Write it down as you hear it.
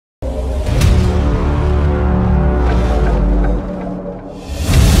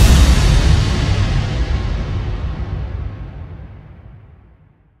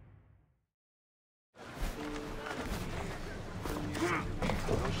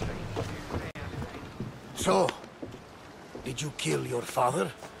So, did you kill your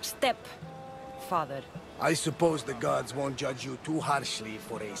father? Step-father. I suppose the gods won't judge you too harshly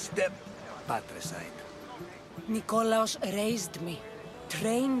for a step-patricide. Nikolaos raised me,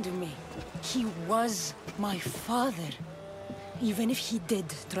 trained me. He was my father. Even if he did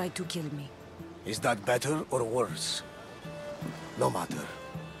try to kill me. Is that better or worse? No matter.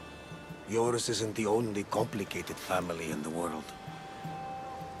 Yours isn't the only complicated family in the world.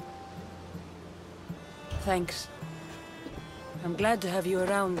 Thanks. I'm glad to have you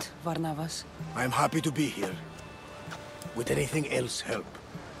around, Varnavas. I'm happy to be here. Would anything else help?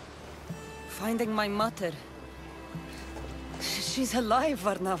 Finding my mother. She's alive,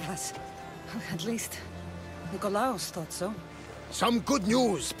 Varnavas. At least, Nikolaos thought so. Some good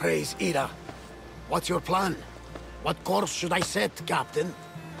news, praise Ira. What's your plan? What course should I set, Captain?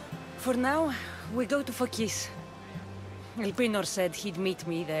 For now, we go to Phokis. Elpinor said he'd meet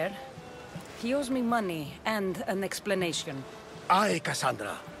me there. He owes me money and an explanation. Aye,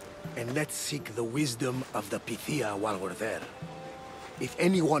 Cassandra. And let's seek the wisdom of the Pythia while we're there. If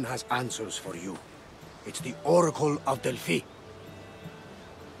anyone has answers for you, it's the Oracle of Delphi.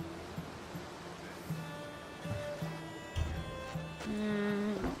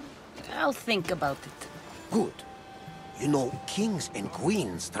 I'll think about it. Good. You know, kings and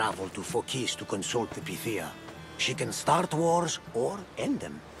queens travel to Phokis to consult the Pythia. She can start wars or end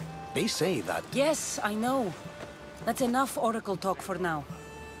them. They say that... Yes, I know. That's enough oracle talk for now.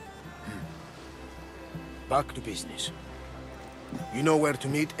 Back to business. You know where to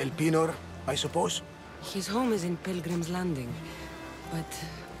meet Elpinor, I suppose? His home is in Pilgrim's Landing, but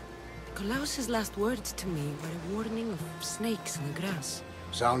Nikolaos's last words to me were a warning of snakes in the grass.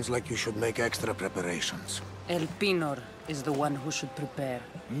 Sounds like you should make extra preparations. Elpinor is the one who should prepare.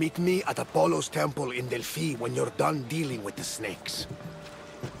 Meet me at Apollo's temple in Delphi when you're done dealing with the snakes.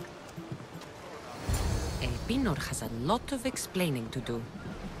 Elpinor has a lot of explaining to do.